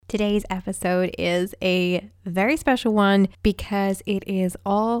Today's episode is a very special one because it is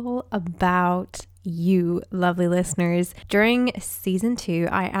all about you, lovely listeners. During season 2,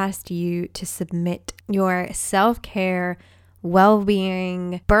 I asked you to submit your self-care,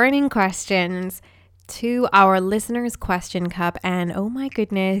 well-being, burning questions to our listeners' question cup, and oh my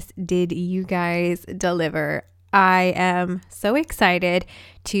goodness, did you guys deliver. I am so excited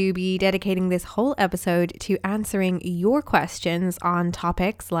to be dedicating this whole episode to answering your questions on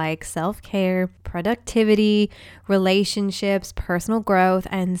topics like self-care, productivity, relationships, personal growth,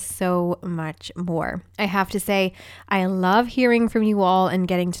 and so much more. I have to say, I love hearing from you all and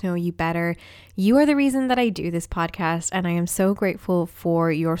getting to know you better. You are the reason that I do this podcast, and I am so grateful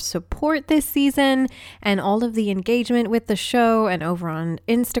for your support this season and all of the engagement with the show and over on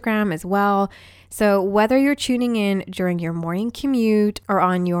Instagram as well. So whether you're tuning in during your morning commute or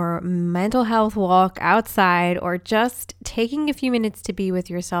on your mental health walk outside or just taking a few minutes to be with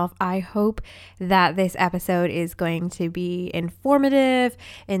yourself, I hope that this episode is going to be informative,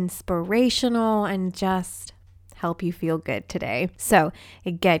 inspirational, and just help you feel good today. So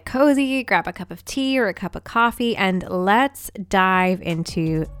get cozy, grab a cup of tea or a cup of coffee, and let's dive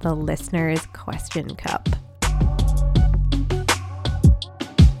into the listener's question cup.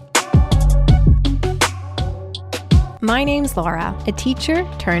 My name's Laura, a teacher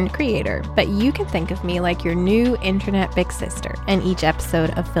turned creator, but you can think of me like your new internet big sister, and each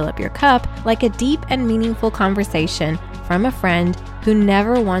episode of Fill Up Your Cup like a deep and meaningful conversation from a friend who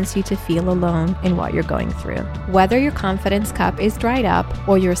never wants you to feel alone in what you're going through. Whether your confidence cup is dried up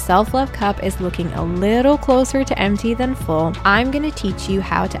or your self-love cup is looking a little closer to empty than full, I'm going to teach you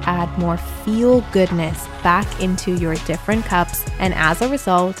how to add more feel-goodness back into your different cups and as a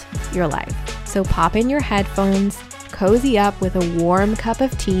result, your life. So pop in your headphones, cozy up with a warm cup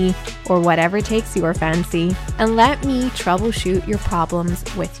of tea or whatever takes your fancy, and let me troubleshoot your problems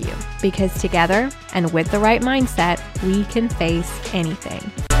with you. Because together and with the right mindset, we can face anything.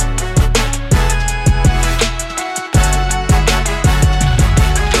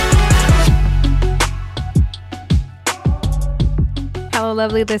 Hello,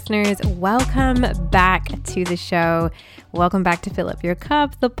 lovely listeners. Welcome back to the show. Welcome back to Fill Up Your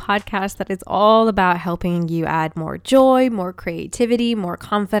Cup, the podcast that is all about helping you add more joy, more creativity, more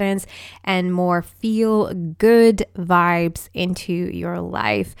confidence, and more feel-good vibes into your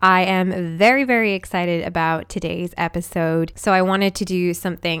life. I am very, very excited about today's episode. So I wanted to do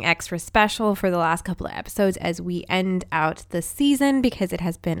something extra special for the last couple of episodes as we end out the season because it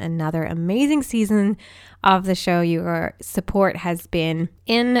has been another amazing season of the show. Your support has been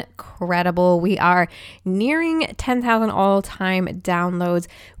incredible. We are nearing 10,000 all-time downloads,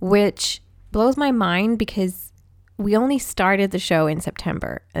 which blows my mind because we only started the show in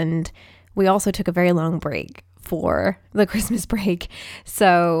September and we also took a very long break for the Christmas break.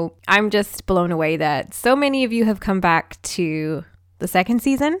 So I'm just blown away that so many of you have come back to the second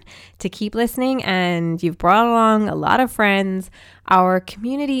season to keep listening, and you've brought along a lot of friends. Our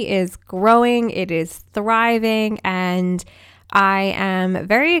community is growing, it is thriving, and I am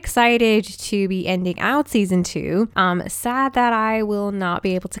very excited to be ending out season 2. Sad that I will not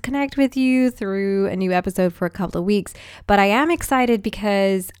be able to connect with you through a new episode for a couple of weeks, but I am excited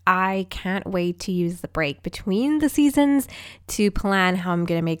because I can't wait to use the break between the seasons to plan how I'm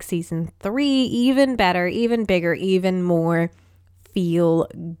going to make season 3 even better, even bigger, even more feel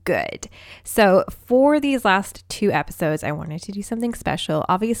good. So for these last 2 episodes, I wanted to do something special.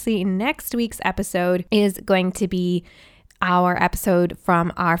 Obviously, next week's episode is going to be our episode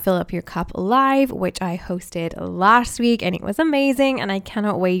from our Fill Up Your Cup Live, which I hosted last week, and it was amazing, and I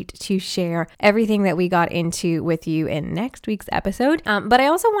cannot wait to share everything that we got into with you in next week's episode. But I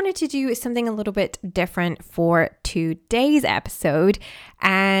also wanted to do something a little bit different for today's episode,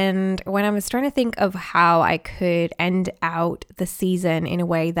 and when I was trying to think of how I could end out the season in a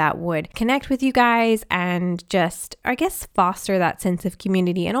way that would connect with you guys and just, I guess, foster that sense of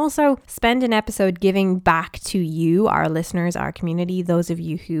community, and also spend an episode giving back to you, our listeners, our community, those of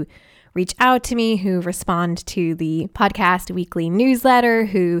you who reach out to me, who respond to the podcast weekly newsletter,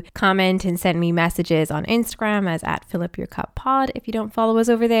 who comment and send me messages on Instagram as @FillUpYourCupPod if you don't follow us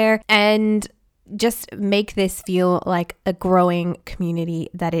over there, and just make this feel like a growing community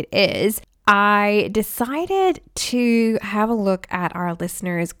that it is. I decided to have a look at our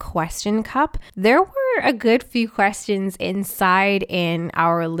listeners' question cup. There were a good few questions inside in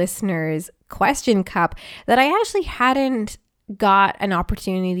our listeners' question cup that I actually hadn't got an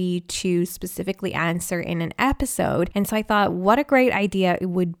opportunity to specifically answer in an episode. And so I thought, what a great idea it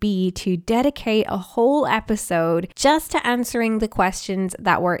would be to dedicate a whole episode just to answering the questions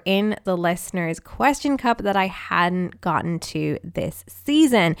that were in the listeners' question cup that I hadn't gotten to this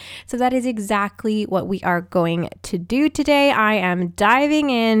season. So that is exactly what we are going to do today. I am diving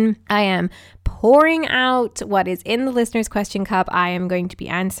in. I am pouring out what is in the listeners' question cup. I am going to be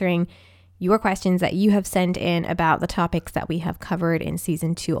answering your questions that you have sent in about the topics that we have covered in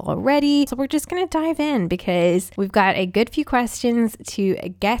season 2 already. So we're just going to dive in because we've got a good few questions to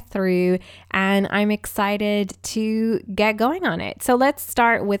get through and I'm excited to get going on it. So let's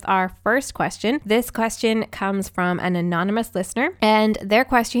start with our first question. This question comes from an anonymous listener and their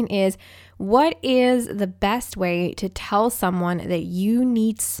question is, what is the best way to tell someone that you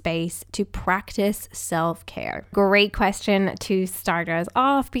need space to practice self-care? Great question to start us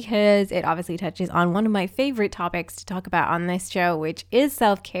off because it obviously touches on one of my favorite topics to talk about on this show, which is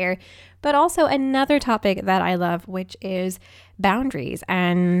self-care, but also another topic that I love, which is boundaries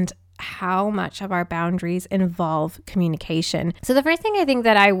and how much of our boundaries involve communication. So the first thing I think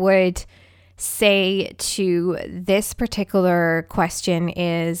that I would say to this particular question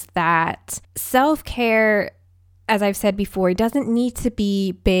is that self-care, as I've said before, doesn't need to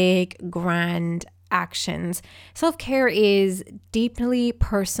be big, grand actions. Self-care is deeply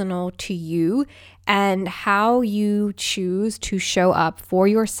personal to you and how you choose to show up for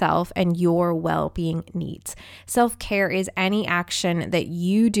yourself and your well-being needs. Self-care is any action that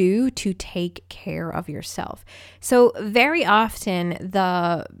you do to take care of yourself. So very often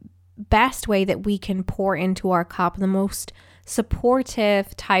the best way that we can pour into our cup, the most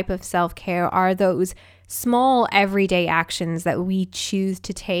supportive type of self-care, are those small everyday actions that we choose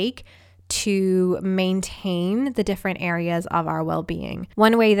to take to maintain the different areas of our well-being.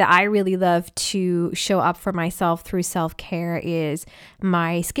 One way that I really love to show up for myself through self-care is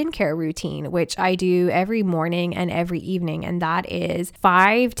my skincare routine, which I do every morning and every evening. And that is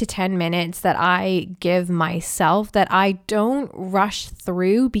 5 to 10 minutes that I give myself that I don't rush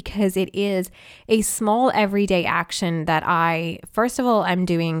through because it is a small everyday action that I, first of all, am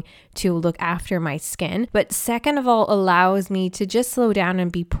doing to look after my skin, but second of all, allows me to just slow down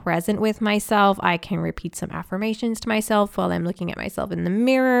and be present with myself. I can repeat some affirmations to myself while I'm looking at myself in the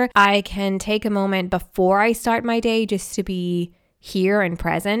mirror. I can take a moment before I start my day just to be here and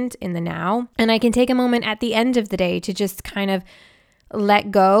present in the now. And I can take a moment at the end of the day to just kind of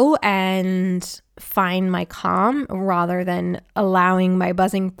let go and find my calm rather than allowing my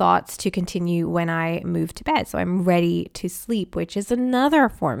buzzing thoughts to continue when I move to bed. So I'm ready to sleep, which is another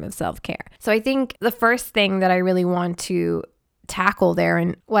form of self-care. So I think the first thing that I really want to tackle there,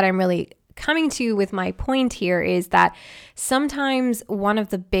 and what I'm really coming to with my point here, is that sometimes one of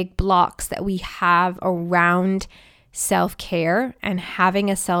the big blocks that we have around self-care and having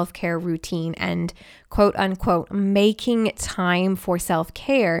a self-care routine and quote unquote making time for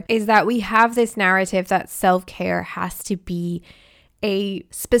self-care is that we have this narrative that self-care has to be a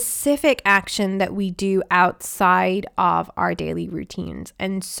specific action that we do outside of our daily routines.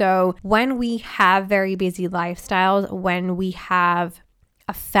 And so when we have very busy lifestyles, when we have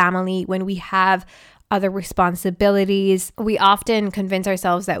a family, when we have other responsibilities, we often convince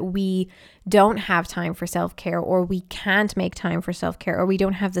ourselves that we don't have time for self-care, or we can't make time for self-care, or we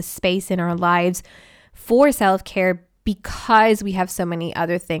don't have the space in our lives for self-care because we have so many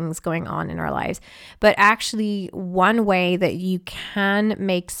other things going on in our lives. But actually, one way that you can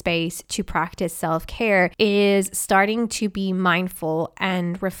make space to practice self-care is starting to be mindful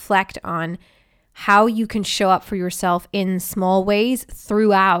and reflect on how you can show up for yourself in small ways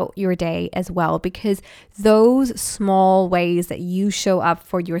throughout your day as well, because those small ways that you show up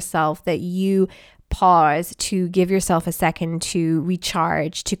for yourself, that you pause to give yourself a second to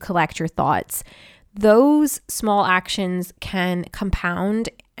recharge, to collect your thoughts, those small actions can compound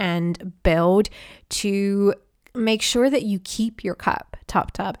and build to make sure that you keep your cup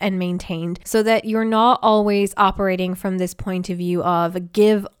topped up and maintained, so that you're not always operating from this point of view of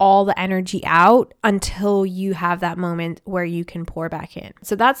give all the energy out until you have that moment where you can pour back in.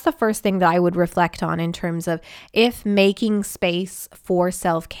 So that's the first thing that I would reflect on in terms of if making space for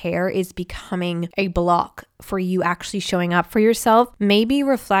self-care is becoming a block for you actually showing up for yourself. Maybe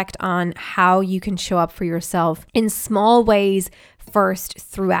reflect on how you can show up for yourself in small ways first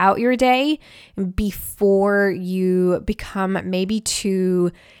throughout your day before you become maybe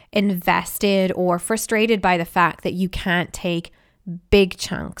too invested or frustrated by the fact that you can't take big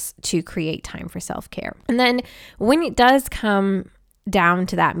chunks to create time for self-care. And then when it does come down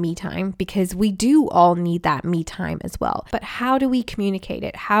to that me time, because we do all need that me time as well. But how do we communicate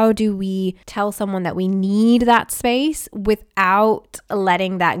it? How do we tell someone that we need that space without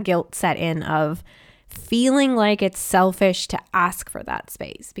letting that guilt set in of feeling like it's selfish to ask for that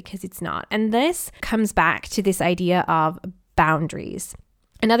space? Because it's not. And this comes back to this idea of boundaries.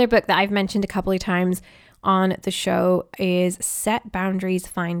 Another book that I've mentioned a couple of times on the show is Set Boundaries,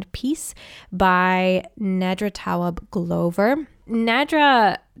 Find Peace by Nedra Tawwab Glover.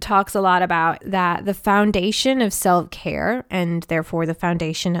 Nedra talks a lot about that the foundation of self-care, and therefore the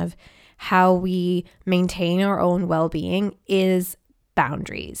foundation of how we maintain our own well-being, is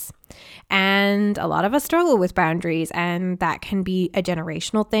boundaries. And a lot of us struggle with boundaries, and that can be a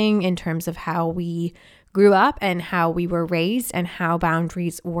generational thing in terms of how we grew up and how we were raised and how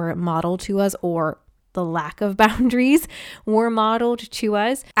boundaries were modeled to us, or the lack of boundaries were modeled to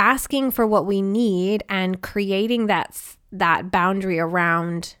us. Asking for what we need and creating that boundary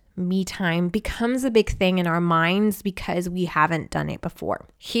around me time becomes a big thing in our minds because we haven't done it before.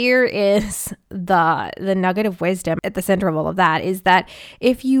 Here is the nugget of wisdom at the center of all of that, is that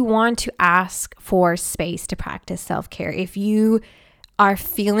if you want to ask for space to practice self-care, if you are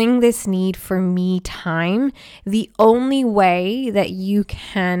feeling this need for me time, the only way that you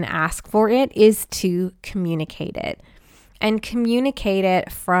can ask for it is to communicate it, and communicate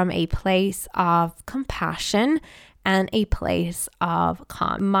it from a place of compassion and a place of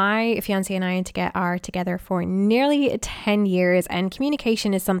calm. My fiance and I are together for nearly 10 years, and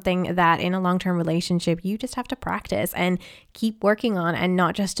communication is something that in a long-term relationship, you just have to practice and keep working on, and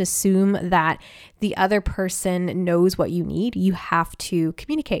not just assume that the other person knows what you need. You have to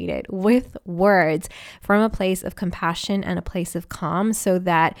communicate it with words from a place of compassion and a place of calm, so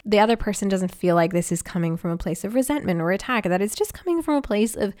that the other person doesn't feel like this is coming from a place of resentment or attack, that it's just coming from a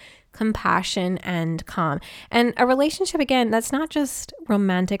place of compassion and calm. And a relationship, again, that's not just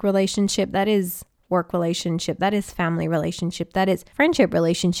romantic relationship, that is work relationship, that is family relationship, that is friendship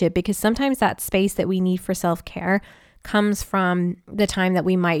relationship, because sometimes that space that we need for self-care comes from the time that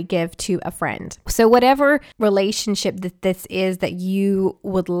we might give to a friend. So whatever relationship that this is that you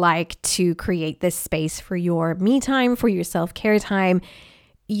would like to create this space for your me time, for your self-care time,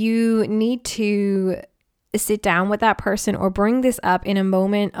 you need to sit down with that person or bring this up in a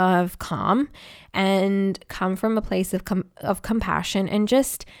moment of calm and come from a place of compassion, and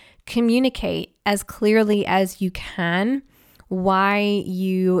just communicate as clearly as you can why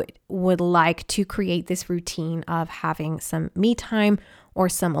you would like to create this routine of having some me time or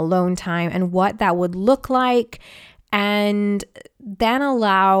some alone time, and what that would look like. And then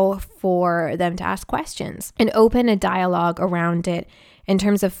allow for them to ask questions and open a dialogue around it in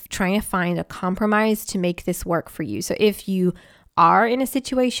terms of trying to find a compromise to make this work for you. So if you are in a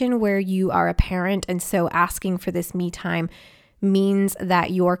situation where you are a parent, and so asking for this me time means that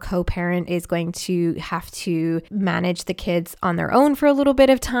your co-parent is going to have to manage the kids on their own for a little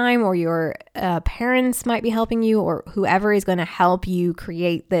bit of time, or your parents might be helping you, or whoever is going to help you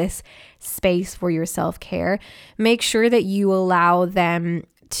create this space for your self-care, make sure that you allow them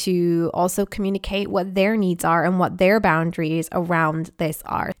to also communicate what their needs are and what their boundaries around this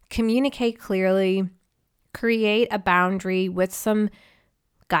are. Communicate clearly, create a boundary with some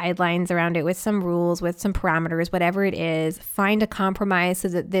guidelines around it, with some rules, with some parameters, whatever it is. Find a compromise so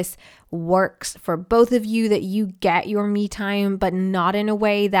that this works for both of you, that you get your me time, but not in a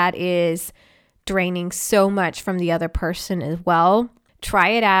way that is draining so much from the other person as well. Try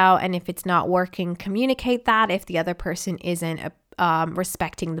it out, and if it's not working, communicate that. If the other person isn't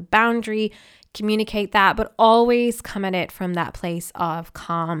respecting the boundary, communicate that, but always come at it from that place of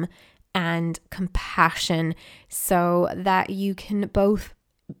calm and compassion, so that you can both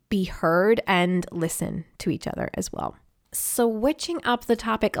be heard and listen to each other as well. Switching up the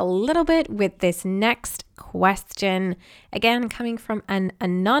topic a little bit with this next question, again coming from an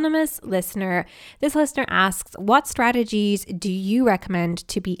anonymous listener. This listener asks, what strategies do you recommend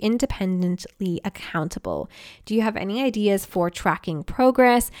to be independently accountable? Do you have any ideas for tracking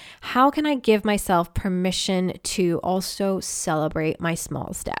progress? How can I give myself permission to also celebrate my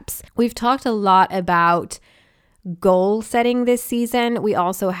small steps? We've talked a lot about goal setting this season. We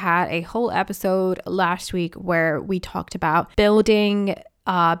also had a whole episode last week where we talked about building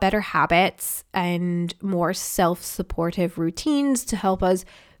better habits and more self-supportive routines to help us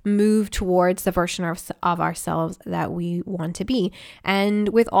move towards the version of ourselves that we want to be. And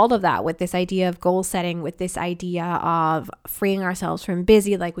with all of that, with this idea of goal setting, with this idea of freeing ourselves from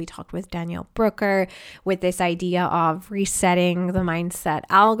busy, like we talked with Danielle Brooker, with this idea of resetting the mindset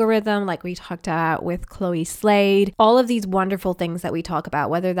algorithm, like we talked about with Chloe Slade, all of these wonderful things that we talk about,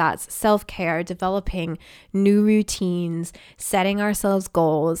 whether that's self-care, developing new routines, setting ourselves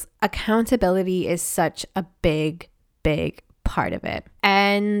goals, accountability is such a big part of it.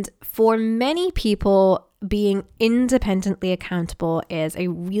 And for many people, being independently accountable is a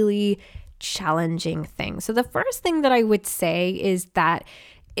really challenging thing. So the first thing that I would say is that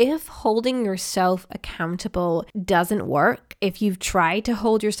if holding yourself accountable doesn't work, if you've tried to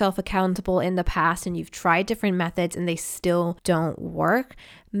hold yourself accountable in the past and you've tried different methods and they still don't work,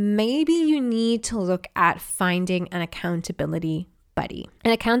 maybe you need to look at finding an accountability buddy.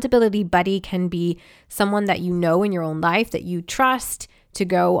 An accountability buddy can be someone that you know in your own life that you trust to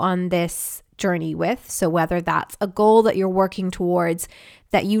go on this journey with. So whether that's a goal that you're working towards,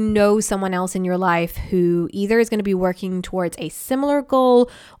 that you know someone else in your life who either is going to be working towards a similar goal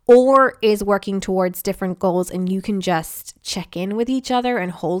or is working towards different goals, and you can just check in with each other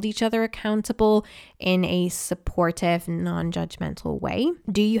and hold each other accountable in a supportive, non-judgmental way.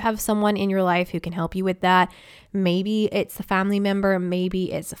 Do you have someone in your life who can help you with that? Maybe it's a family member,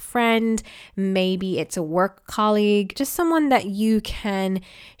 maybe it's a friend, maybe it's a work colleague, just someone that you can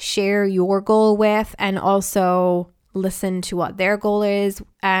share your goal with and also listen to what their goal is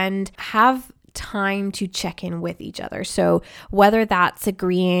and have time to check in with each other. So whether that's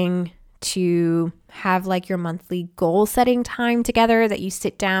agreeing to have like your monthly goal setting time together that you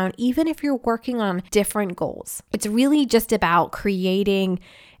sit down, even if you're working on different goals, it's really just about creating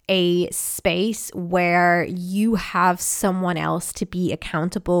a space where you have someone else to be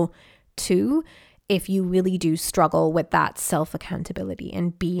accountable to if you really do struggle with that self-accountability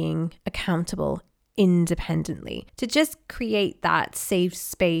and being accountable independently, to just create that safe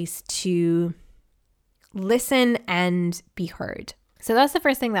space to listen and be heard. So that's the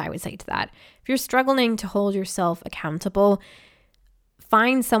first thing that I would say to that. If you're struggling to hold yourself accountable,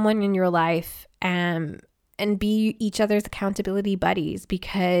 find someone in your life and be each other's accountability buddies,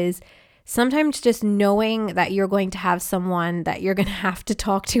 because sometimes just knowing that you're going to have someone that you're going to have to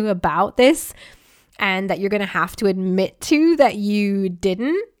talk to about this and that you're going to have to admit to that you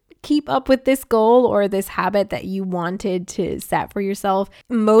didn't keep up with this goal or this habit that you wanted to set for yourself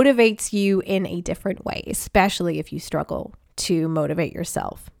motivates you in a different way, especially if you struggle to motivate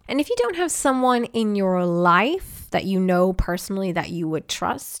yourself. And if you don't have someone in your life that you know personally that you would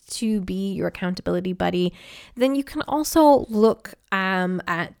trust to be your accountability buddy, then you can also look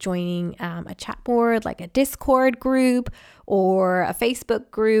at joining a chat board like a Discord group or a Facebook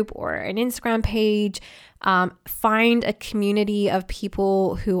group or an Instagram page. Find a community of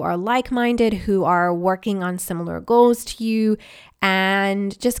people who are like-minded, who are working on similar goals to you,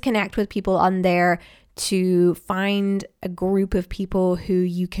 and just connect with people on there to find a group of people who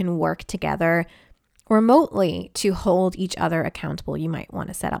you can work together remotely to hold each other accountable. You might want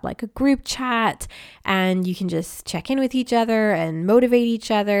to set up like a group chat and you can just check in with each other and motivate each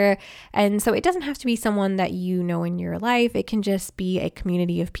other. And so it doesn't have to be someone that you know in your life. It can just be a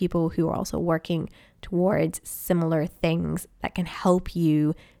community of people who are also working towards similar things that can help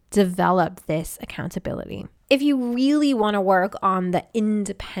you develop this accountability. If you really want to work on the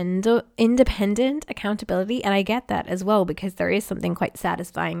independent accountability, and I get that as well, because there is something quite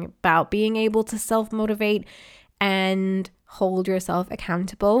satisfying about being able to self-motivate and hold yourself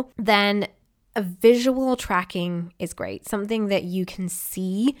accountable, then a visual tracking is great, something that you can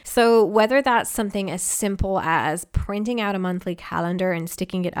see. So whether that's something as simple as printing out a monthly calendar and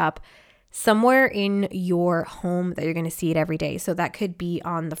sticking it up somewhere in your home that you're going to see it every day. So that could be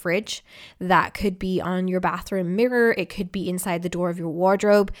on the fridge, that could be on your bathroom mirror, it could be inside the door of your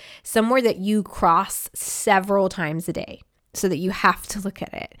wardrobe, somewhere that you cross several times a day so that you have to look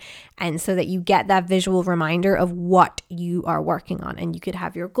at it and so that you get that visual reminder of what you are working on. And you could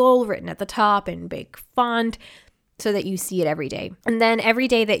have your goal written at the top in big font so that you see it every day. And then every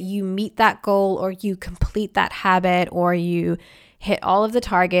day that you meet that goal or you complete that habit or you hit all of the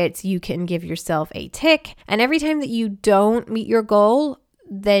targets, you can give yourself a tick. And every time that you don't meet your goal,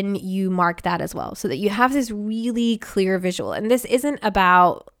 then you mark that as well so that you have this really clear visual. And this isn't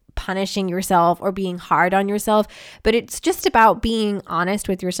about punishing yourself or being hard on yourself, but it's just about being honest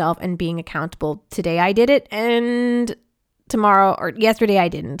with yourself and being accountable. Today I did it and tomorrow or yesterday I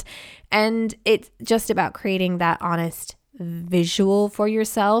didn't. And it's just about creating that honest visual for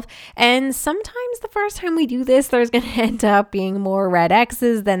yourself. And sometimes the first time we do this, there's going to end up being more red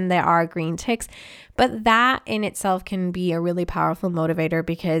X's than there are green ticks. But that in itself can be a really powerful motivator,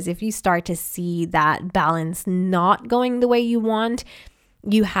 because if you start to see that balance not going the way you want,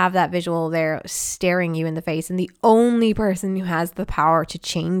 you have that visual there staring you in the face. And the only person who has the power to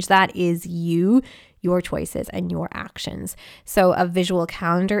change that is you, your choices and your actions. So a visual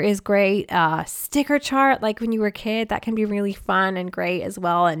calendar is great. Sticker chart, like when you were a kid, that can be really fun and great as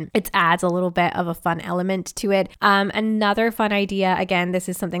well. And it adds a little bit of a fun element to it. Another fun idea, again, this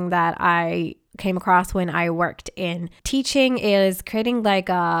is something that I came across when I worked in teaching, is creating like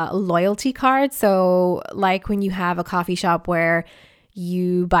a loyalty card. So like when you have a coffee shop where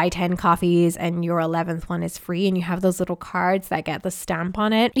you buy 10 coffees and your 11th one is free, and you have those little cards that get the stamp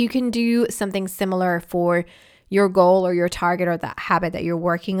on it. You can do something similar for your goal or your target or that habit that you're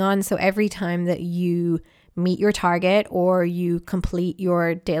working on. So every time that you meet your target or you complete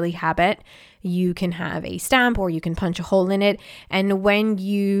your daily habit, you can have a stamp or you can punch a hole in it. And when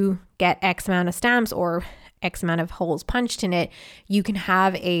you get X amount of stamps or X amount of holes punched in it, you can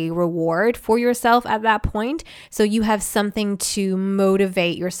have a reward for yourself at that point. So you have something to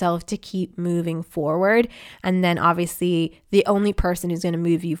motivate yourself to keep moving forward. And then obviously the only person who's going to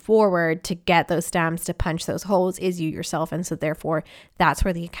move you forward to get those stamps, to punch those holes, is you yourself. And so therefore that's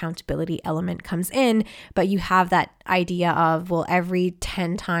where the accountability element comes in. But you have that idea of, well, every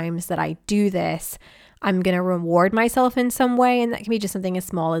 10 times that I do this, I'm going to reward myself in some way. And that can be just something as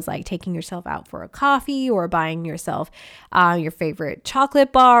small as like taking yourself out for a coffee or buying yourself your favorite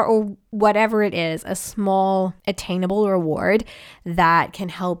chocolate bar or whatever it is, a small attainable reward that can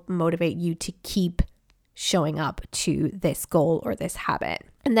help motivate you to keep showing up to this goal or this habit.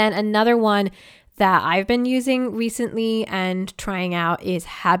 And then another one that I've been using recently and trying out is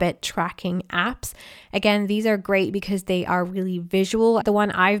habit tracking apps. Again, these are great because they are really visual. The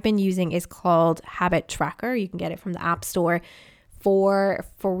one I've been using is called Habit Tracker. You can get it from the App Store for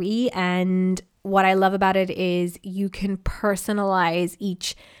free. And what I love about it is you can personalize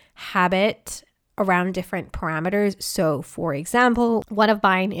each habit around different parameters. So for example, one of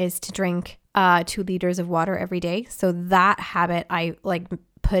mine is to drink 2 liters of water every day. So that habit, I like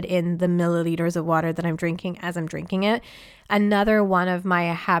put in the milliliters of water that I'm drinking as I'm drinking it. Another one of my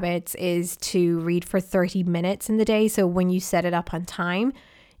habits is to read for 30 minutes in the day. So when you set it up on time,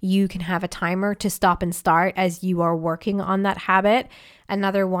 you can have a timer to stop and start as you are working on that habit.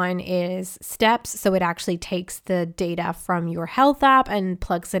 Another one is steps. So it actually takes the data from your health app and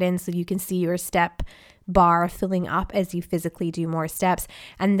plugs it in so you can see your step bar filling up as you physically do more steps.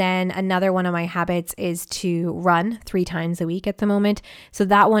 And then another one of my habits is to run 3 times a week at the moment. So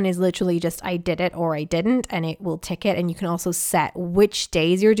that one is literally just I did it or I didn't, and it will tick it. And you can also set which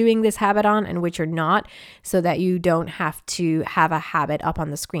days you're doing this habit on and which are not, so that you don't have to have a habit up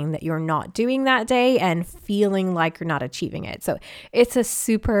on the screen that you're not doing that day and feeling like you're not achieving it. So it's a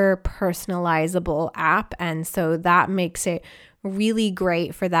super personalizable app. And so that makes it really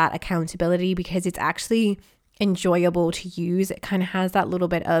great for that accountability because it's actually enjoyable to use. It kind of has that little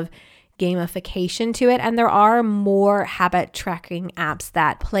bit of gamification to it. And there are more habit tracking apps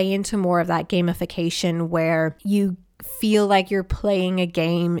that play into more of that gamification where you feel like you're playing a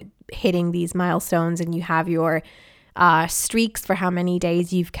game, hitting these milestones, and you have your streaks for how many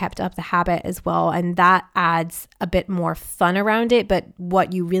days you've kept up the habit as well. And that adds a bit more fun around it. But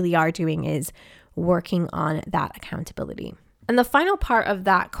what you really are doing is working on that accountability. And the final part of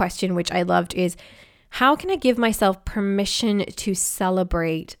that question, which I loved, is how can I give myself permission to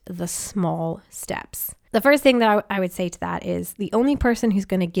celebrate the small steps? The first thing that I would say to that is the only person who's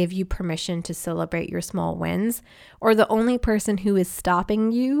going to give you permission to celebrate your small wins, or the only person who is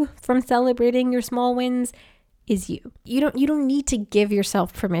stopping you from celebrating your small wins, is you. You don't need to give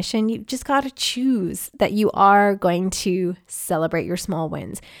yourself permission. You just got to choose that you are going to celebrate your small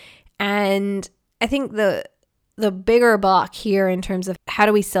wins. And I think the bigger block here in terms of how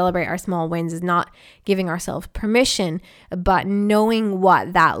do we celebrate our small wins is not giving ourselves permission, but knowing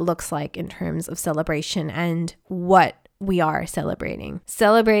what that looks like in terms of celebration and what we are celebrating.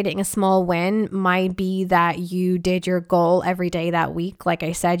 Celebrating a small win might be that you did your goal every day that week. Like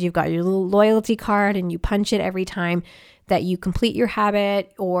I said, you've got your little loyalty card and you punch it every time that you complete your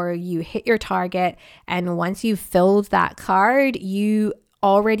habit or you hit your target. And once you've filled that card, you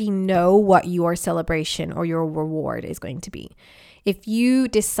already know what your celebration or your reward is going to be. If you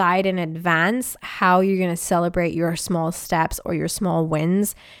decide in advance how you're going to celebrate your small steps or your small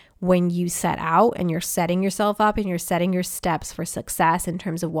wins when you set out and you're setting yourself up and you're setting your steps for success in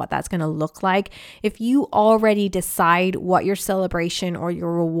terms of what that's going to look like, if you already decide what your celebration or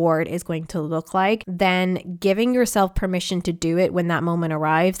your reward is going to look like, then giving yourself permission to do it when that moment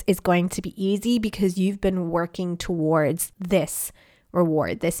arrives is going to be easy because you've been working towards this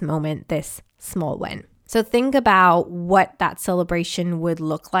reward, this moment, this small win. So think about what that celebration would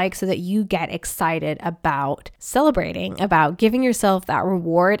look like so that you get excited about celebrating, about giving yourself that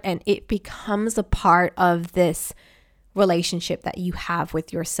reward, and it becomes a part of this relationship that you have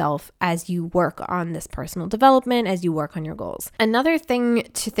with yourself as you work on this personal development, as you work on your goals. Another thing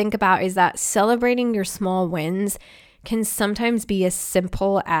to think about is that celebrating your small wins can sometimes be as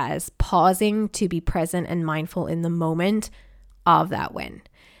simple as pausing to be present and mindful in the moment of that win.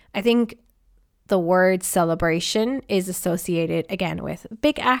 I think the word celebration is associated, again, with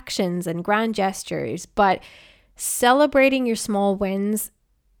big actions and grand gestures, but celebrating your small wins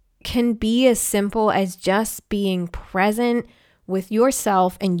can be as simple as just being present with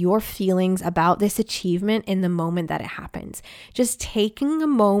yourself and your feelings about this achievement in the moment that it happens. Just taking a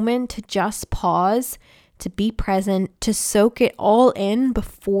moment to just pause, to be present, to soak it all in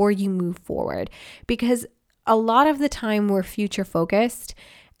before you move forward. Because a lot of the time we're future focused,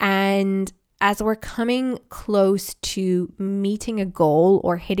 and as we're coming close to meeting a goal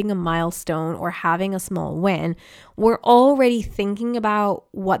or hitting a milestone or having a small win, we're already thinking about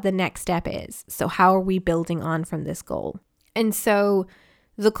what the next step is. So how are we building on from this goal? And so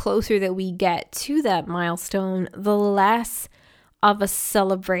the closer that we get to that milestone, the less of a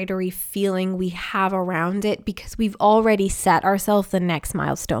celebratory feeling we have around it, because we've already set ourselves the next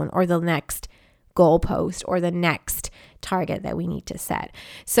milestone or the next goalpost or the next target that we need to set.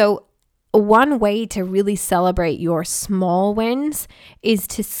 So one way to really celebrate your small wins is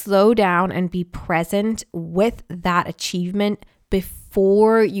to slow down and be present with that achievement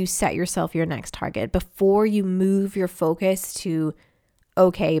before you set yourself your next target, before you move your focus to,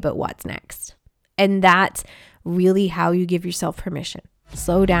 okay, but what's next? And that's really how you give yourself permission.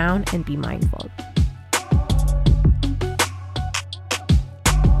 Slow down and be mindful.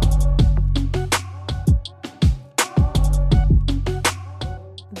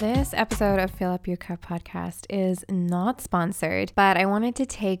 This episode of Fill Up Your Cup podcast is not sponsored, but I wanted to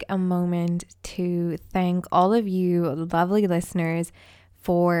take a moment to thank all of you lovely listeners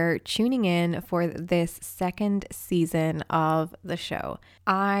for tuning in for this second season of the show.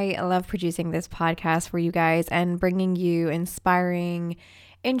 I love producing this podcast for you guys and bringing you inspiring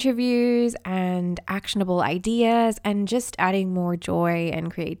interviews and actionable ideas and just adding more joy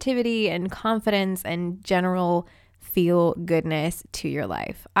and creativity and confidence and general feel goodness to your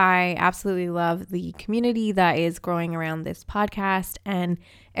life. I absolutely love the community that is growing around this podcast, and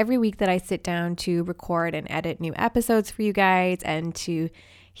every week that I sit down to record and edit new episodes for you guys and to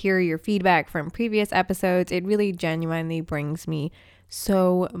hear your feedback from previous episodes, it really genuinely brings me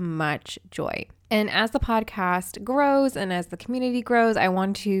so much joy. And as the podcast grows and as the community grows, I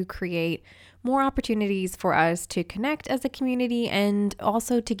want to create more opportunities for us to connect as a community and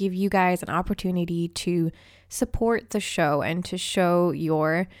also to give you guys an opportunity to support the show and to show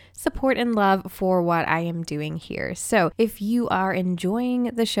your support and love for what I am doing here. So if you are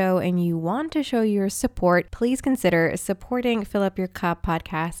enjoying the show and you want to show your support, please consider supporting Fill Up Your Cup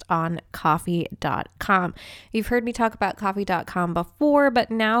podcast on Ko-fi.com. You've heard me talk about Ko-fi.com before, but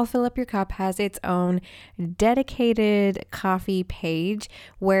now Fill Up Your Cup has its own dedicated Ko-fi page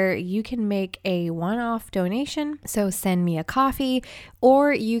where you can make a one-off donation. So send me a coffee,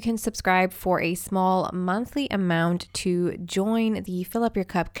 or you can subscribe for a small monthly amount to join the Fill Up Your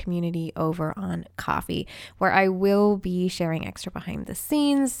Cup community over on Ko-fi, where I will be sharing extra behind the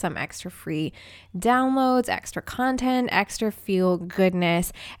scenes, some extra free downloads, extra content, extra feel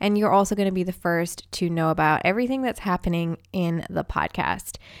goodness, and you're also going to be the first to know about everything that's happening in the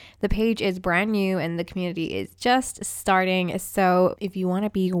podcast. The page is brand new and the community is just starting, so if you want to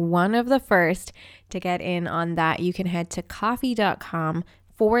be one of the first to get in on that, you can head to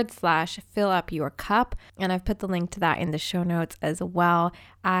Ko-fi.com/fill up your cup. And I've put the link to that in the show notes as well.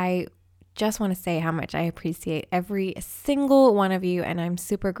 I just want to say how much I appreciate every single one of you. And I'm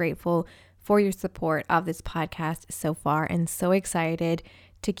super grateful for your support of this podcast so far, and so excited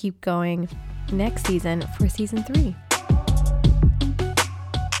to keep going next season for season 3.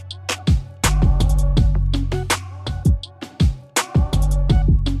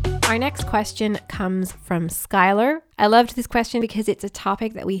 Our next question comes from Skylar. I loved this question because it's a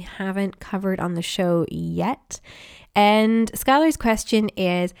topic that we haven't covered on the show yet. And Skylar's question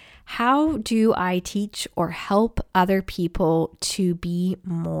is, how do I teach or help other people to be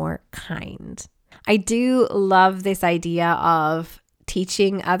more kind? I do love this idea of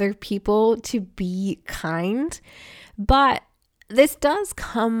teaching other people to be kind, but this does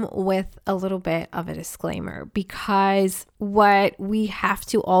come with a little bit of a disclaimer, because what we have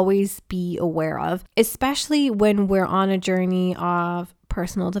to always be aware of, especially when we're on a journey of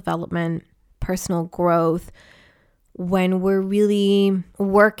personal development, personal growth, when we're really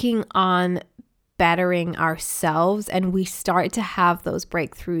working on bettering ourselves and we start to have those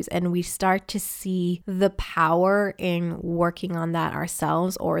breakthroughs and we start to see the power in working on that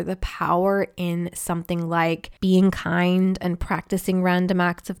ourselves, or the power in something like being kind and practicing random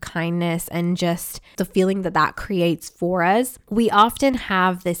acts of kindness and just the feeling that that creates for us, we often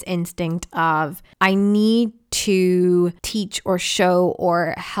have this instinct of, I need to teach or show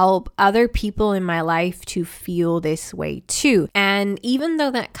or help other people in my life to feel this way too. And even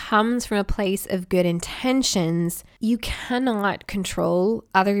though that comes from a place of good intentions, you cannot control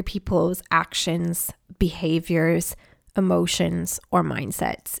other people's actions, behaviors, emotions, or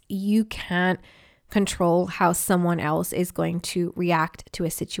mindsets. You can't control how someone else is going to react to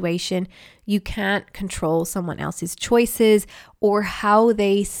a situation. You can't control someone else's choices or how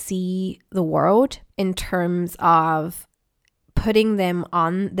they see the world in terms of putting them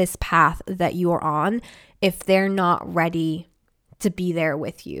on this path that you're on if they're not ready to be there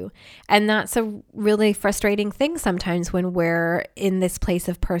with you. And that's a really frustrating thing sometimes when we're in this place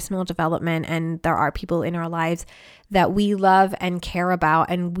of personal development and there are people in our lives that we love and care about,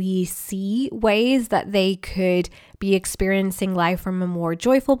 and we see ways that they could be experiencing life from a more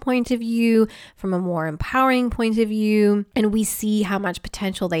joyful point of view, from a more empowering point of view, and we see how much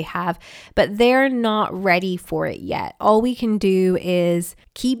potential they have, but they're not ready for it yet. All we can do is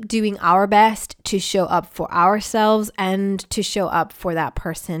keep doing our best to show up for ourselves and to show up for that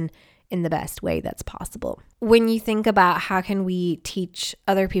person in the best way that's possible. When you think about how can we teach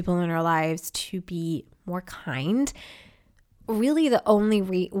other people in our lives to be more kind, really the only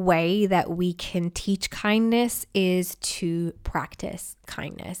way that we can teach kindness is to practice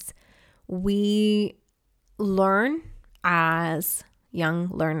kindness. We learn as young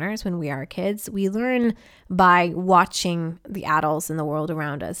learners when we are kids. We learn by watching the adults in the world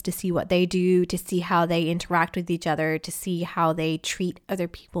around us, to see what they do, to see how they interact with each other, to see how they treat other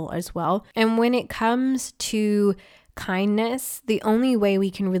people as well. And when it comes to kindness, the only way we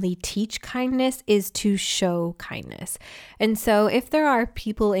can really teach kindness is to show kindness. And so if there are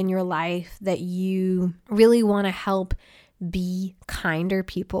people in your life that you really want to help be kinder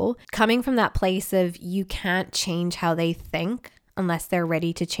people, coming from that place of you can't change how they think unless they're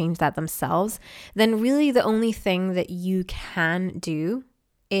ready to change that themselves, then really the only thing that you can do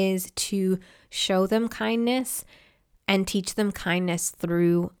is to show them kindness and teach them kindness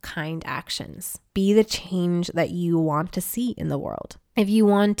through kind actions. Be the change that you want to see in the world. If you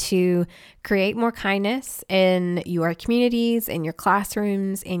want to create more kindness in your communities, in your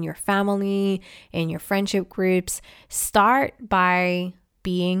classrooms, in your family, in your friendship groups, start by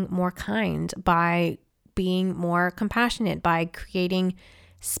being more kind, by being more compassionate, by creating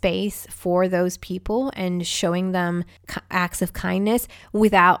space for those people and showing them acts of kindness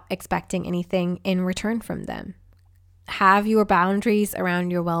without expecting anything in return from them. Have your boundaries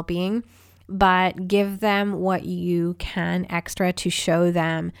around your well-being, but give them what you can extra to show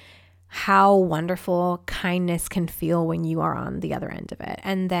them how wonderful kindness can feel when you are on the other end of it.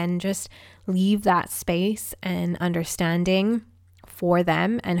 And then just leave that space and understanding for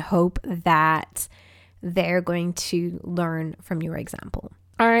them and hope that they're going to learn from your example.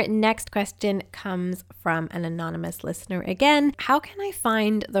 Our next question comes from an anonymous listener again. How can I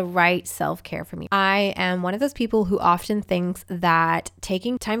find the right self-care for me? I am one of those people who often thinks that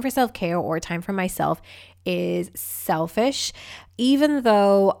taking time for self-care or time for myself is selfish, even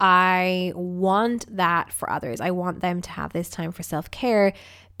though I want that for others. I want them to have this time for self-care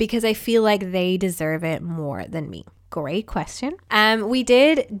because I feel like they deserve it more than me. Great question. We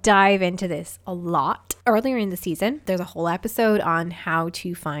did dive into this a lot earlier in the season. There's a whole episode on how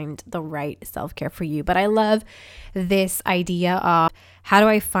to find the right self-care for you. But I love this idea of how do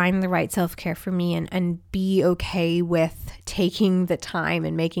I find the right self-care for me and be okay with taking the time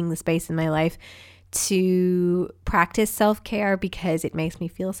and making the space in my life to practice self-care because it makes me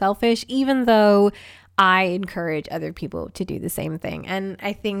feel selfish, even though I encourage other people to do the same thing. And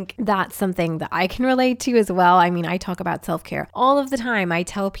I think that's something that I can relate to as well. I mean, I talk about self-care all of the time. I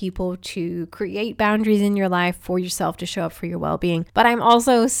tell people to create boundaries in your life for yourself to show up for your well-being. But I'm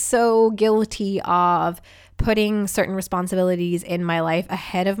also so guilty of putting certain responsibilities in my life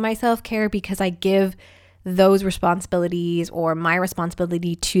ahead of my self-care because I give those responsibilities or my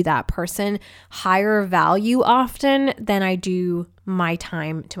responsibility to that person higher value often than I do my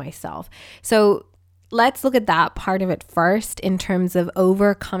time to myself. So let's look at that part of it first in terms of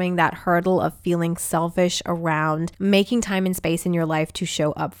overcoming that hurdle of feeling selfish around making time and space in your life to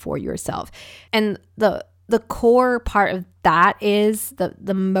show up for yourself. And the core part of that is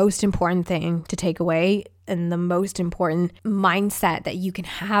the most important thing to take away and the most important mindset that you can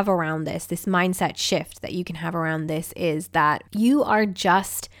have around this mindset shift that you can have around this is that you are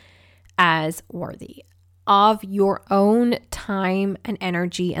just as worthy of your own time and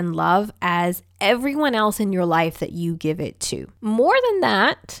energy and love as everyone else in your life that you give it to. More than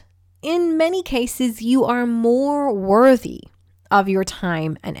that, in many cases, you are more worthy of your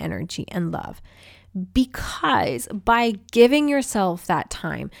time and energy and love, because by giving yourself that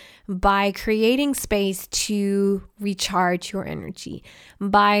time, by creating space to recharge your energy,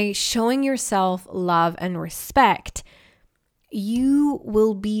 by showing yourself love and respect, you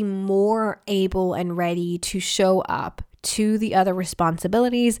will be more able and ready to show up to the other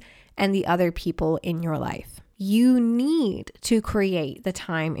responsibilities and the other people in your life. You need to create the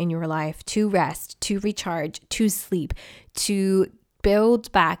time in your life to rest, to recharge, to sleep, to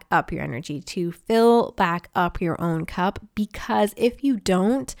build back up your energy, to fill back up your own cup, because if you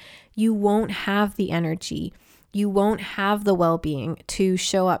don't, you won't have the energy, you won't have the well-being to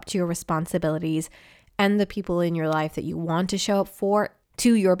show up to your responsibilities and the people in your life that you want to show up for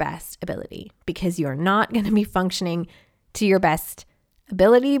to your best ability, because you're not going to be functioning to your best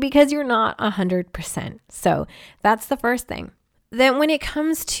ability because you're not 100%. So that's the first thing. Then when it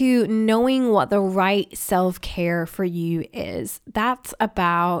comes to knowing what the right self-care for you is, that's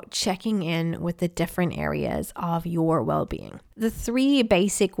about checking in with the different areas of your well-being. The 3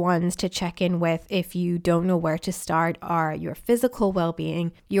 basic ones to check in with if you don't know where to start are your physical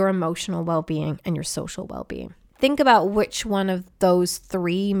well-being, your emotional well-being, and your social well-being. Think about which one of those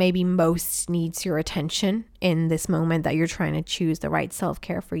 3 maybe most needs your attention in this moment that you're trying to choose the right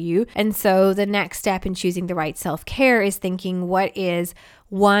self-care for you. And so the next step in choosing the right self-care is thinking, what is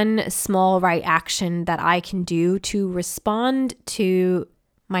one small right action that I can do to respond to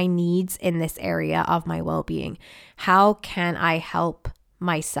my needs in this area of my well-being? How can I help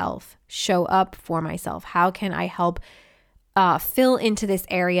myself show up for myself? How can I help fill into this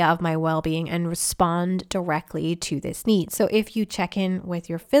area of my well-being and respond directly to this need? So if you check in with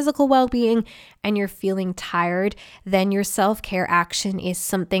your physical well-being and you're feeling tired, then your self-care action is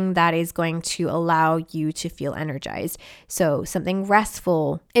something that is going to allow you to feel energized. So something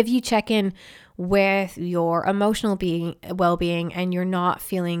restful. If you check in with your emotional well-being and you're not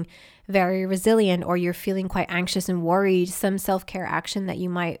feeling very resilient, or you're feeling quite anxious and worried, some self-care action that you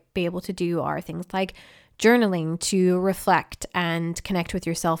might be able to do are things like journaling to reflect and connect with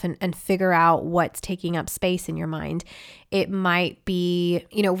yourself and figure out what's taking up space in your mind. It might be,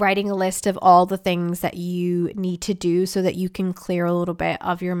 writing a list of all the things that you need to do so that you can clear a little bit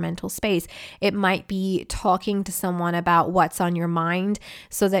of your mental space. It might be talking to someone about what's on your mind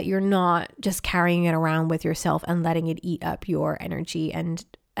so that you're not just carrying it around with yourself and letting it eat up your energy and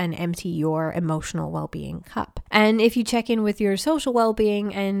empty your emotional well-being cup. And if you check in with your social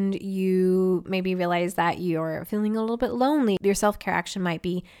well-being and you maybe realize that you're feeling a little bit lonely, your self-care action might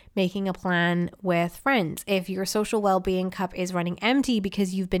be making a plan with friends. If your social well-being cup is running empty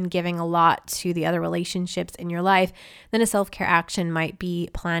because you've been giving a lot to the other relationships in your life, then a self-care action might be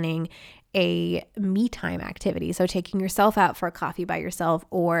planning a me time activity. So taking yourself out for a coffee by yourself,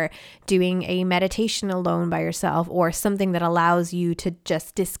 or doing a meditation alone by yourself, or something that allows you to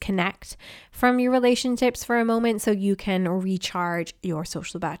just disconnect from your relationships for a moment so you can recharge your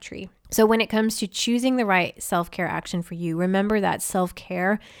social battery. So when it comes to choosing the right self-care action for you, remember that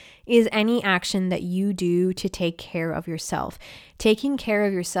self-care is any action that you do to take care of yourself. Taking care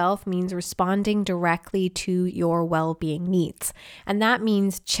of yourself means responding directly to your well-being needs. And that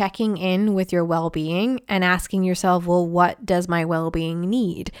means checking in with your well-being and asking yourself, well, what does my well-being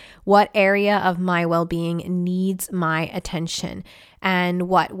need? What area of my well-being needs my attention? And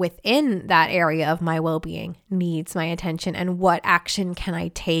what within that area of my well-being needs my attention? And what action can I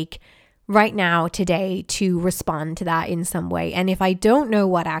take right now, today, to respond to that in some way? And if I don't know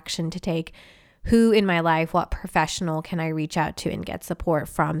what action to take, who in my life, what professional can I reach out to and get support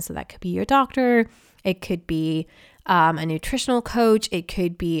from? So that could be your doctor, it could be a nutritional coach, it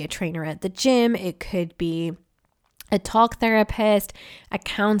could be a trainer at the gym, it could be a talk therapist, a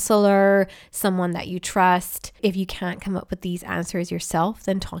counselor, someone that you trust. If you can't come up with these answers yourself,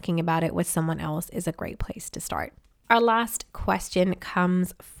 then talking about it with someone else is a great place to start. Our last question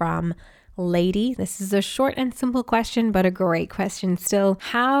comes from Lady. This is a short and simple question, but a great question still.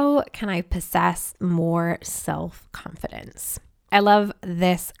 How can I possess more self-confidence? I love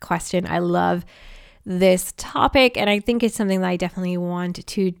this question. I love this topic, and I think it's something that I definitely want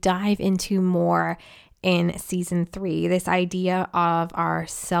to dive into more in season 3, this idea of our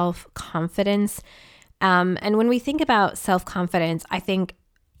self-confidence. And when we think about self-confidence, I think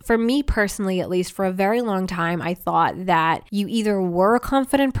for me personally, at least for a very long time, I thought that you either were a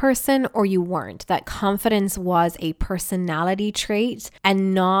confident person or you weren't, that confidence was a personality trait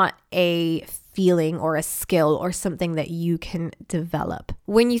and not a feeling or a skill or something that you can develop.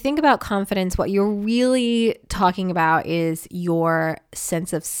 When you think about confidence, what you're really talking about is your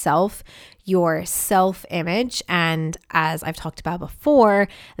sense of self, your self-image. And as I've talked about before,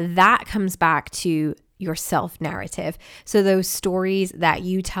 that comes back to your self-narrative. So those stories that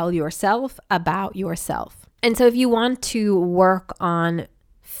you tell yourself about yourself. And so if you want to work on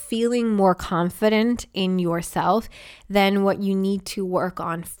feeling more confident in yourself, then what you need to work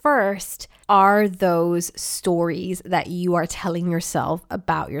on first are those stories that you are telling yourself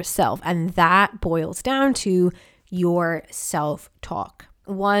about yourself. And that boils down to your self-talk.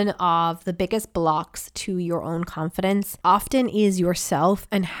 One of the biggest blocks to your own confidence often is yourself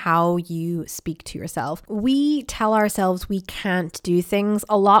and how you speak to yourself. We tell ourselves we can't do things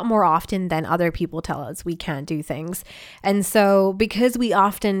a lot more often than other people tell us we can't do things. And so because we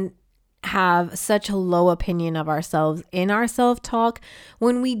often have such a low opinion of ourselves in our self-talk,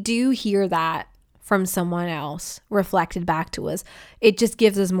 when we do hear that from someone else reflected back to us, it just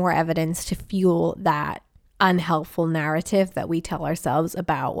gives us more evidence to fuel that unhelpful narrative that we tell ourselves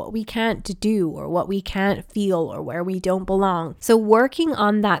about what we can't do or what we can't feel or where we don't belong. So working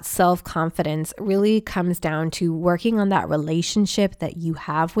on that self-confidence really comes down to working on that relationship that you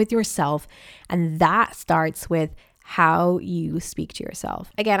have with yourself, and that starts with how you speak to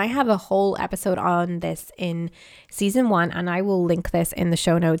yourself. Again, I have a whole episode on this in season 1, and I will link this in the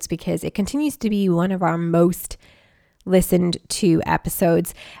show notes because it continues to be one of our most listened to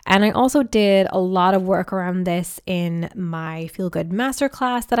episodes. And I also did a lot of work around this in my Feel Good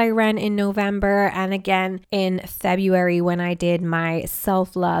Masterclass that I ran in November, and again in February when I did my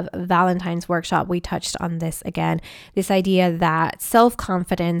self-love Valentine's workshop. We touched on this again, this idea that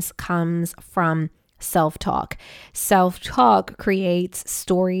self-confidence comes from self-talk. Self-talk creates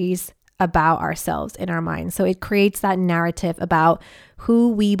stories about ourselves in our minds. So it creates that narrative about who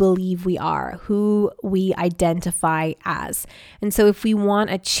we believe we are, who we identify as. And so if we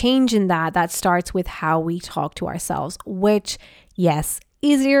want a change in that, that starts with how we talk to ourselves, which, yes,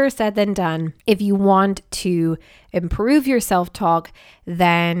 easier said than done. If you want to improve your self-talk,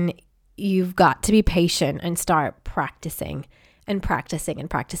 then you've got to be patient and start practicing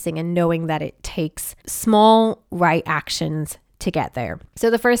and knowing that it takes small right actions to get there. So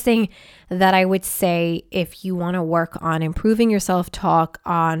the first thing that I would say, if you want to work on improving your self-talk,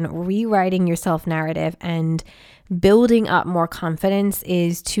 on rewriting your self-narrative and building up more confidence,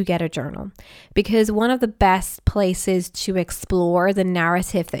 is to get a journal. Because one of the best places to explore the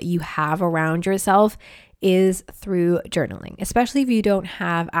narrative that you have around yourself is through journaling, especially if you don't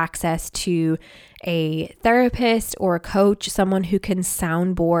have access to a therapist or a coach, someone who can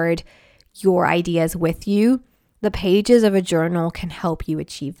soundboard your ideas with you. The pages of a journal can help you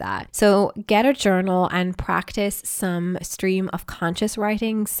achieve that. So get a journal and practice some stream of conscious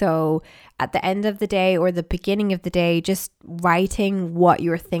writing. So at the end of the day or the beginning of the day, just writing what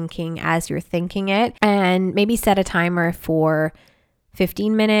you're thinking as you're thinking it, and maybe set a timer for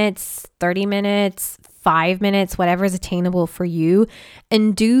 15 minutes, 30 minutes, 5 minutes, whatever is attainable for you,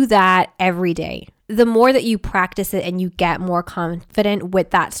 and do that every day. The more that you practice it and you get more confident with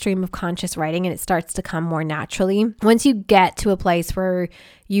that stream of conscious writing, and it starts to come more naturally, once you get to a place where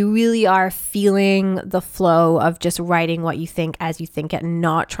you really are feeling the flow of just writing what you think as you think it and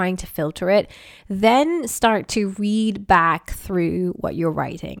not trying to filter it, then start to read back through what you're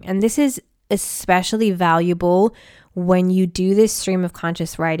writing. And this is especially valuable when you do this stream of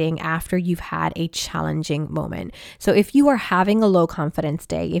conscious writing after you've had a challenging moment. So if you are having a low confidence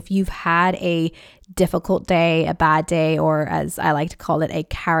day, if you've had a difficult day, a bad day, or as I like to call it, a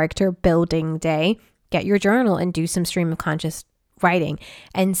character building day, get your journal and do some stream of conscious writing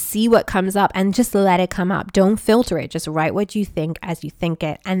and see what comes up, and just let it come up. Don't filter it. Just write what you think as you think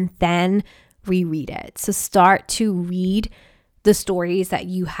it, and then reread it. So start to read the stories that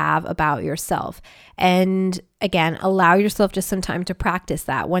you have about yourself. And again, allow yourself just some time to practice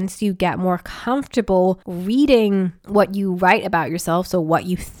that. Once you get more comfortable reading what you write about yourself, so what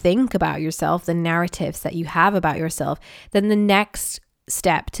you think about yourself, the narratives that you have about yourself, then the next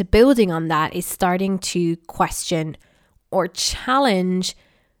step to building on that is starting to question or challenge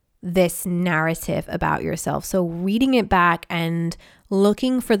this narrative about yourself. So reading it back and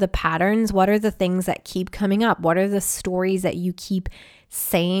looking for the patterns. What are the things that keep coming up? What are the stories that you keep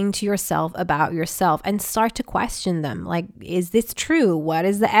saying to yourself about yourself? And start to question them. Like, is this true? What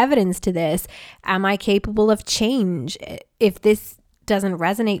is the evidence to this? Am I capable of change? If this doesn't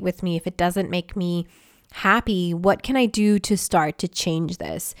resonate with me, if it doesn't make me happy, what can I do to start to change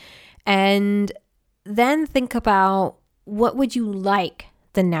this? And then think about, what would you like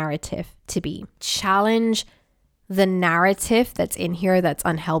the narrative to be? Challenge the narrative that's in here that's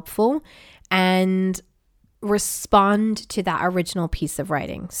unhelpful, and respond to that original piece of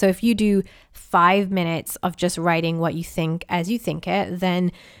writing. So if you do 5 minutes of just writing what you think as you think it,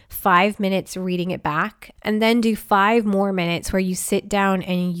 then 5 minutes reading it back, and then do 5 more minutes where you sit down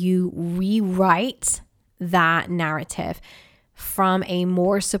and you rewrite that narrative from a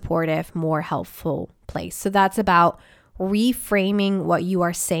more supportive, more helpful place. So that's about reframing what you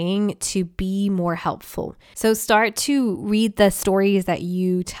are saying to be more helpful. So start to read the stories that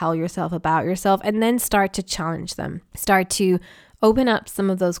you tell yourself about yourself, and then start to challenge them. Start to open up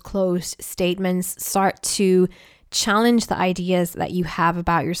some of those closed statements. Start to challenge the ideas that you have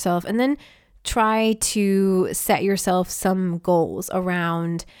about yourself, and then try to set yourself some goals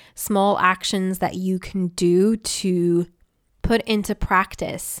around small actions that you can do to put into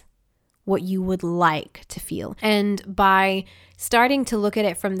practice what you would like to feel. And by starting to look at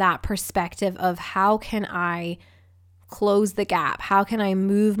it from that perspective of how can I close the gap? How can I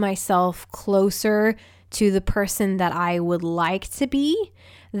move myself closer to the person that I would like to be?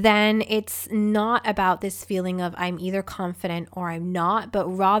 Then it's not about this feeling of I'm either confident or I'm not, but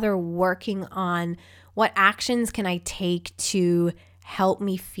rather working on what actions can I take to help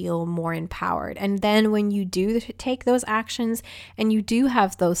me feel more empowered. And then when you do take those actions and you do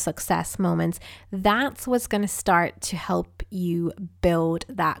have those success moments, that's what's going to start to help you build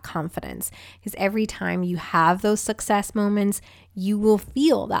that confidence. Because every time you have those success moments, you will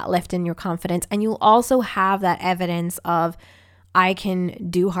feel that lift in your confidence, and you'll also have that evidence of I can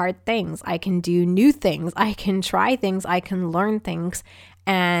do hard things, I can do new things, I can try things, I can learn things,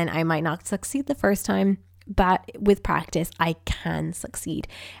 and I might not succeed the first time, but with practice, I can succeed.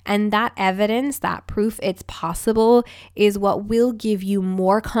 And that evidence, that proof it's possible, is what will give you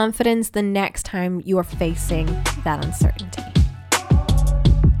more confidence the next time you are facing that uncertainty.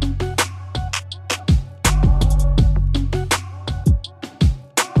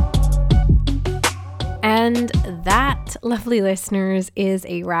 And that, lovely listeners, is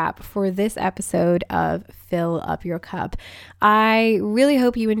a wrap for this episode of Fill Up Your Cup. I really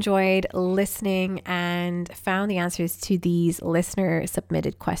hope you enjoyed listening and found the answers to these listener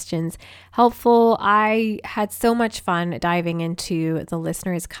submitted questions helpful. I had so much fun diving into the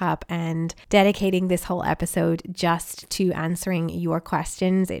listener's cup and dedicating this whole episode just to answering your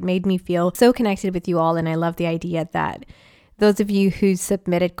questions. It made me feel so connected with you all, and I love the idea that those of you who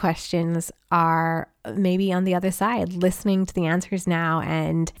submitted questions are maybe on the other side, listening to the answers now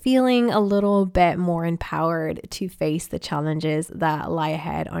and feeling a little bit more empowered to face the challenges that lie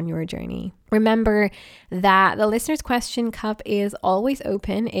ahead on your journey. Remember that the listener's question cup is always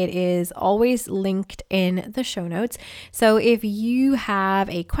open. It is always linked in the show notes. So if you have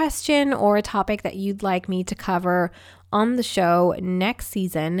a question or a topic that you'd like me to cover on the show next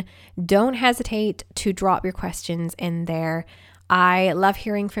season, don't hesitate to drop your questions in there. I love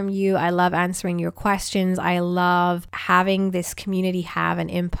hearing from you. I love answering your questions. I love having this community have an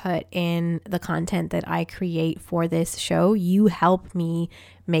input in the content that I create for this show. You help me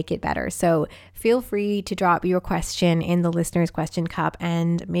make it better. So feel free to drop your question in the listener's question cup,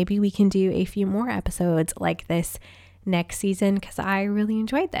 and maybe we can do a few more episodes like this next season, because I really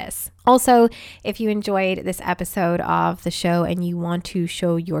enjoyed this. Also, if you enjoyed this episode of the show and you want to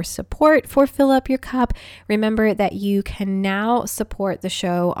show your support for Fill Up Your Cup, remember that you can now support the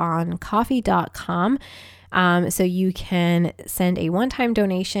show on Ko-fi.com. So you can send a one-time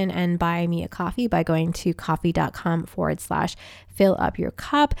donation and buy me a coffee by going to Ko-fi.com/Fill Up Your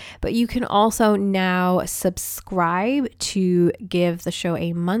Cup. But you can also now subscribe to give the show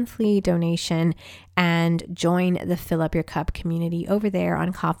a monthly donation and join the Fill Up Your Cup community over there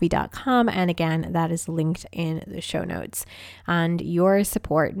on Ko-fi.com. And again, that is linked in the show notes. And your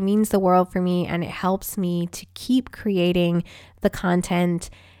support means the world for me, and it helps me to keep creating the content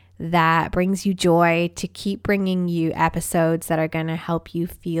that brings you joy, to keep bringing you episodes that are going to help you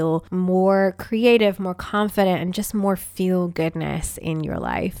feel more creative, more confident, and just more feel goodness in your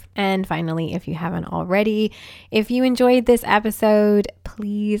life. And finally, if you haven't already, if you enjoyed this episode,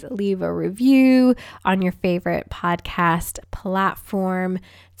 please leave a review on your favorite podcast platform.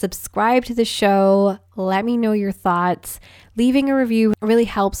 Subscribe to the show. Let me know your thoughts. Leaving a review really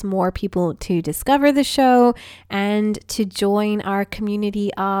helps more people to discover the show and to join our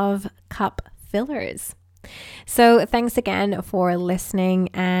community of cup fillers. So thanks again for listening,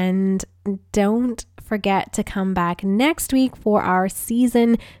 and don't forget to come back next week for our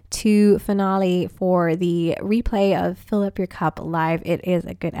season 2 finale for the replay of Fill Up Your Cup Live. It is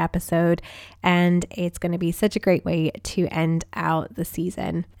a good episode, and it's going to be such a great way to end out the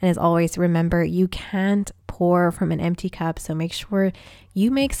season. And as always, remember, you can't pour from an empty cup, so make sure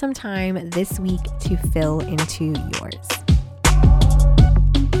you make some time this week to fill into yours.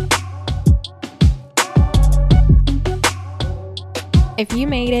 If you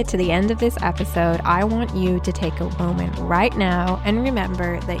made it to the end of this episode, I want you to take a moment right now and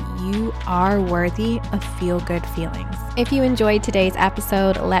remember that you are worthy of feel-good feelings. If you enjoyed today's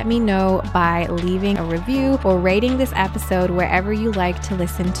episode, let me know by leaving a review or rating this episode wherever you like to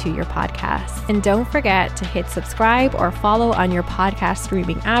listen to your podcast. And don't forget to hit subscribe or follow on your podcast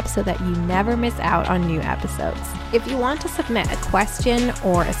streaming app so that you never miss out on new episodes. If you want to submit a question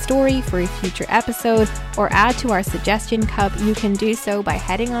or a story for a future episode or add to our suggestion cup, you can do so by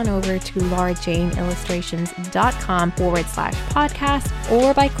heading on over to laurajaneillustrations.com/podcast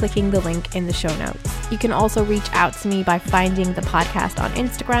or by clicking the link in the show notes. You can also reach out to me by finding the podcast on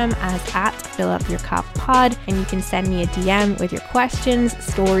Instagram as @fillupyourcuppod, and you can send me a DM with your questions,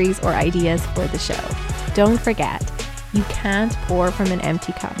 stories, or ideas for the show. Don't forget, you can't pour from an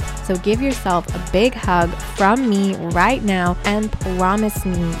empty cup. So give yourself a big hug from me right now and promise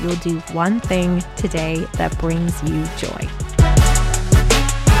me you'll do one thing today that brings you joy.